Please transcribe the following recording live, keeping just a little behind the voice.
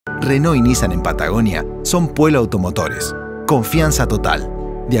Renault y Nissan en Patagonia son Puelo Automotores. Confianza total.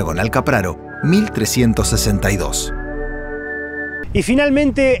 Diagonal Capraro, 1362. Y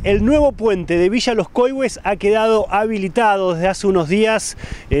finalmente el nuevo puente de Villa Los Coihues ha quedado habilitado desde hace unos días.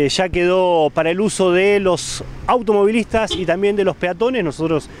 Ya quedó para el uso de los automovilistas y también de los peatones.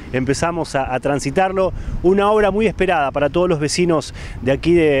 Nosotros empezamos a transitarlo. Una obra muy esperada para todos los vecinos de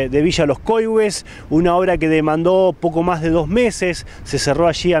aquí de Villa Los Coihues. Una obra que demandó poco más de 2 meses. Se cerró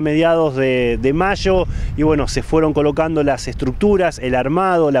allí a mediados de mayo y bueno, se fueron colocando las estructuras, el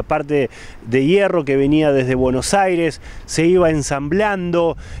armado, la parte de hierro que venía desde Buenos Aires. Se iba ensamblando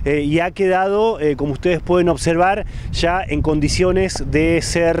y ha quedado, como ustedes pueden observar, ya en condiciones de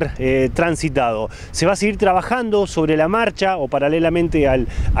ser transitado. Se va a seguir trabajando sobre la marcha o paralelamente al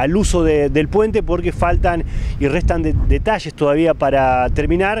uso del puente porque faltan y restan detalles todavía para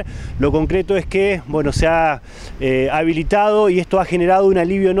terminar. Lo concreto es que bueno, se ha habilitado y esto ha generado un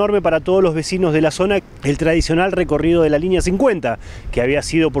alivio enorme para todos los vecinos de la zona. El tradicional recorrido de la línea 50, que había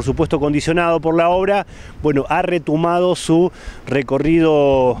sido por supuesto condicionado por la obra, bueno, ha retomado su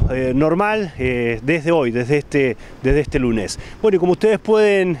recorrido normal desde hoy, desde este lunes. Bueno, y como ustedes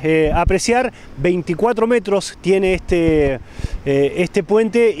pueden apreciar, 24 metros tiene este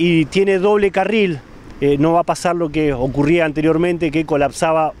puente y tiene doble carril. No va a pasar lo que ocurría anteriormente, que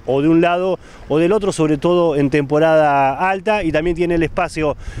colapsaba o de un lado o del otro, sobre todo en temporada alta, y también tiene el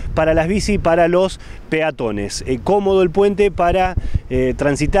espacio para las bici y para los peatones. Cómodo el puente para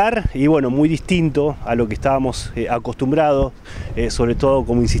transitar y bueno, muy distinto a lo que estábamos acostumbrados, sobre todo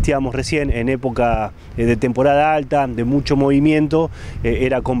como insistíamos recién, en época de temporada alta, de mucho movimiento,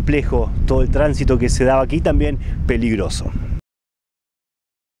 era complejo todo el tránsito que se daba aquí, también peligroso.